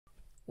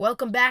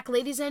Welcome back,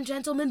 ladies and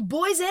gentlemen,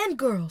 boys and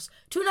girls,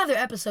 to another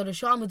episode of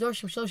Shalom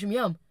L'Dorshim Shloshim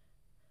Yom.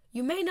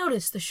 You may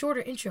notice the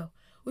shorter intro,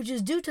 which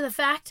is due to the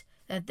fact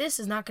that this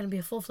is not going to be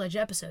a full-fledged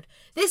episode.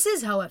 This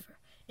is, however,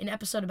 an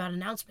episode about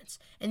announcements,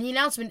 and the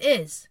announcement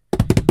is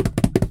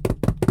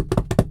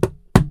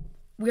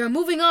we are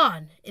moving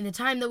on in the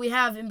time that we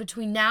have in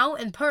between now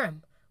and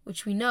Purim,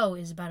 which we know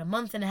is about a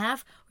month and a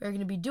half. We are going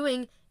to be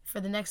doing for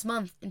the next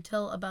month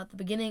until about the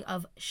beginning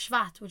of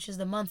Shvat, which is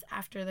the month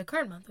after the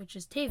current month, which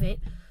is Tevet.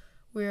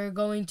 We're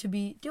going to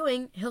be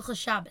doing Hilchos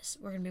Shabbos.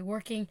 We're going to be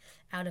working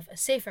out of a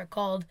sefer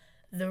called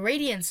The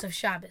Radiance of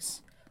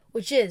Shabbos,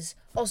 which is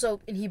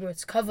also in Hebrew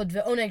it's Kavod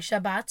Ve'oneg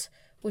Shabbat,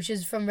 which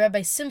is from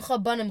Rabbi Simcha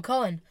Bunim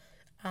Cohen.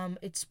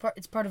 It's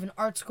part of an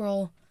Art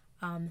Scroll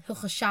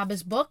Hilchos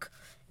Shabbos book,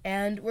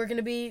 and we're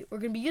gonna be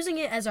using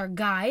it as our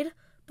guide.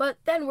 But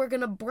then we're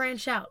gonna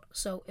branch out.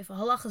 So if a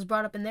halacha is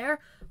brought up in there,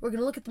 we're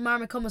gonna look at the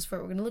Mareh Mekomos for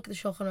it. We're gonna look at the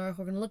Shulchan Aruch.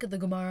 We're gonna look at the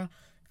Gemara.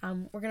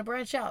 We're going to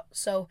branch out.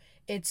 So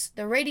it's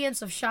the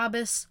Radiance of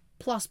Shabbos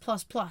plus.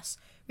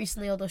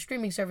 Recently, all those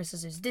streaming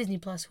services is Disney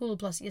Plus, Hulu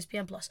Plus,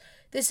 ESPN Plus.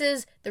 This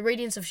is the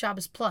Radiance of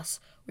Shabbos plus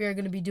we are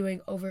going to be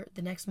doing over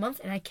the next month,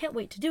 and I can't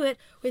wait to do it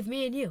with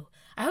me and you.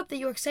 I hope that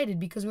you're excited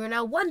because we are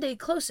now one day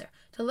closer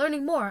to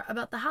learning more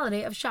about the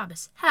holiday of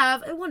Shabbos.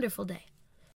 Have a wonderful day.